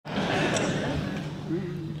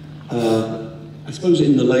I suppose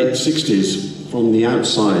in the late 60s, from the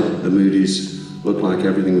outside, the Moody's looked like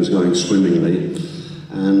everything was going swimmingly.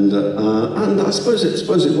 And I suppose it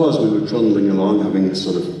was. We were trundling along, having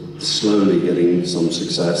sort of slowly getting some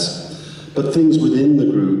success. But things within the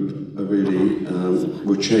group are really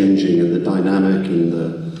were changing, and the dynamic, and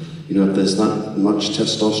the, you know, if there's that much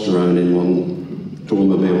testosterone in one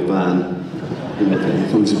automobile van, you know,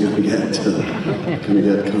 things are going to get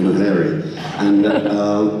kind of hairy. And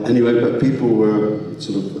anyway, but people were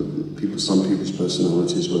sort of some people's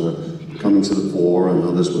personalities were coming to the fore, and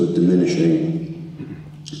others were diminishing.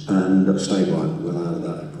 And staying right without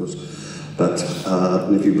that, of course. But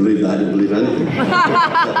if you believe that, you'll believe anything.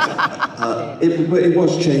 But it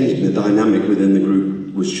was changing. The dynamic within the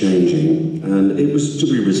group was changing, and it was to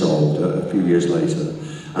be resolved a few years later.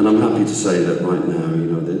 And I'm happy to say that right now, you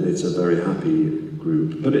know, it's a very happy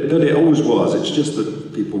group. But it always was. It's just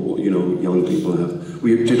that people, you know, young people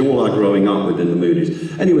we did all our growing up within the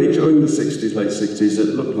Moody's. Anyway, during the 60s, late 60s,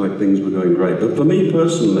 it looked like things were going great. But for me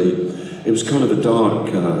personally, it was kind of a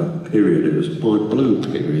dark period. It was a bright blue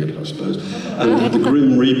period, I suppose. And the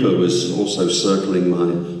Grim Reaper was also circling my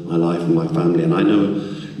life and my family. And I know,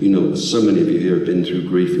 you know, so many of you here have been through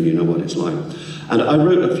grief, and you know what it's like. And I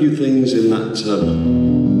wrote a few things in that,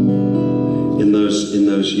 in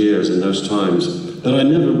those years, in those times, that I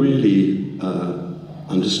never really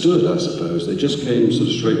understood, I suppose. They just came sort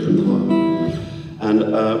of straight from the heart. And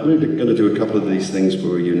we're going to do a couple of these things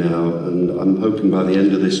for you now, and I'm hoping by the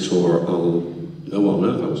end of this tour I'll know what on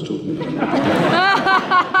earth I was talking about.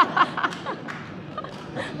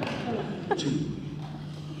 2,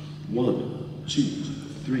 1, 2,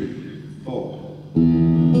 3, 4.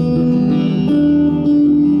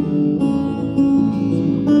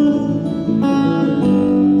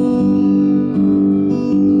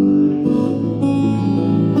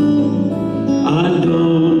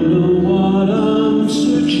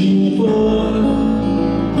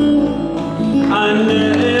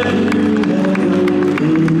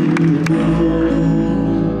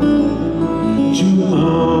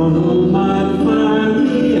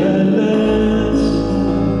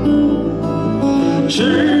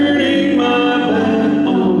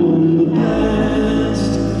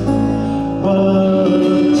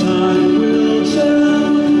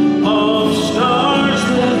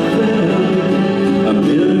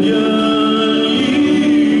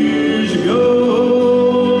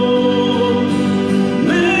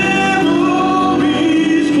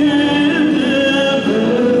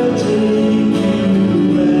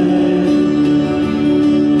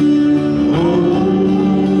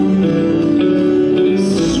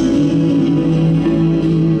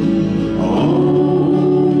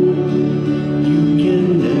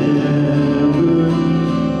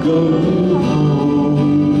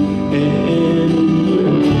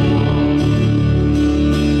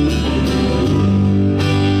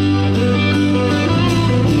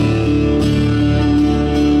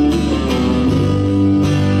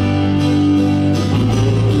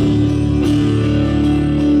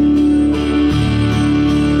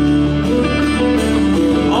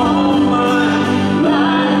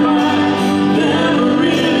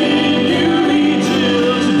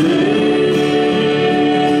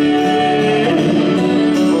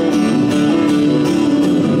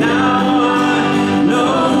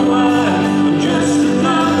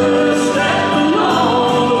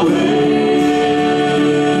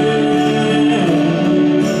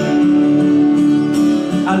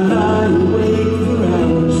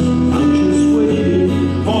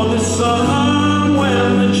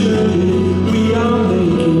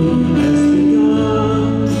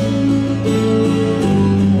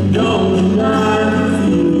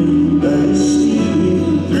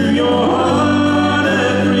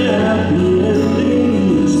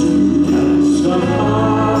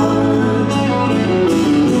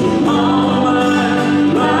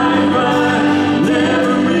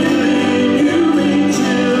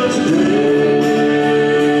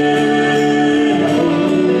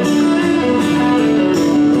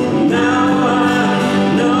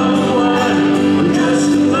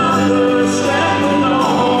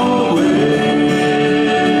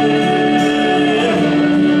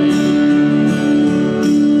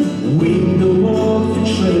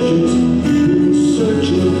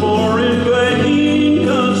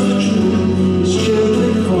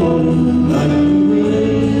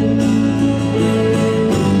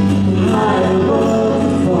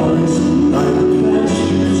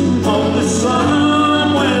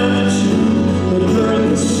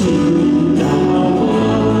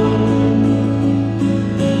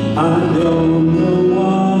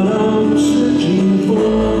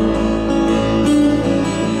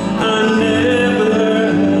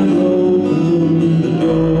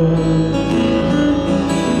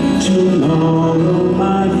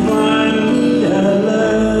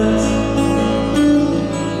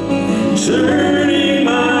 turn